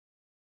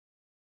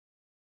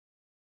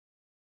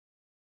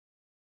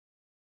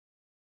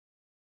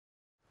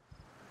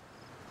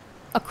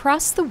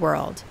Across the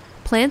world,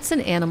 plants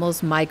and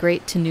animals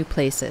migrate to new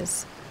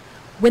places.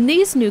 When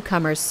these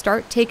newcomers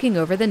start taking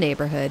over the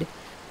neighborhood,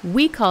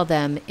 we call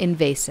them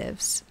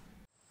invasives.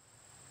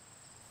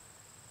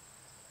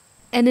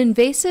 An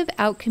invasive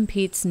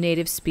outcompetes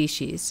native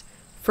species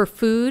for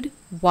food,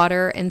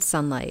 water, and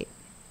sunlight.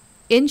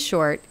 In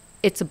short,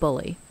 it's a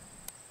bully.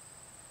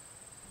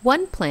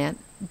 One plant,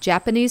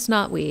 Japanese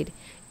knotweed,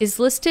 is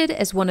listed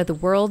as one of the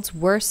world's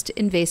worst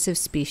invasive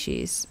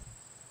species.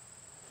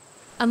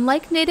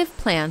 Unlike native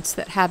plants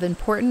that have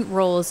important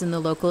roles in the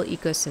local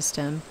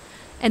ecosystem,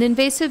 an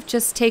invasive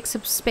just takes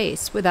up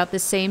space without the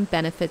same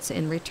benefits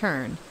in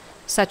return,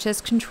 such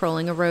as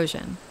controlling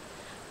erosion.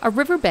 A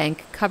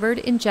riverbank covered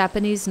in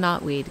Japanese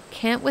knotweed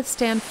can't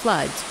withstand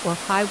floods or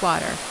high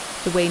water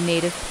the way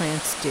native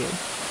plants do.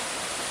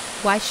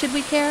 Why should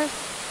we care?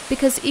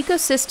 Because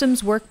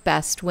ecosystems work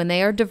best when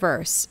they are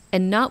diverse,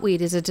 and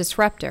knotweed is a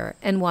disruptor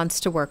and wants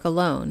to work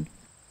alone.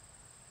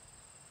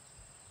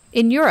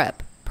 In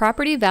Europe,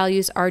 property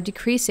values are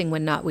decreasing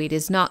when knotweed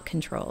is not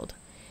controlled.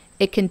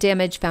 It can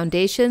damage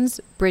foundations,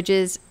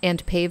 bridges,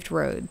 and paved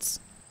roads.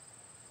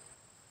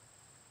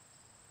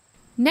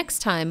 Next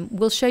time,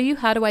 we'll show you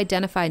how to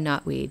identify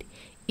knotweed,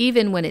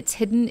 even when it's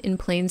hidden in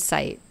plain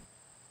sight.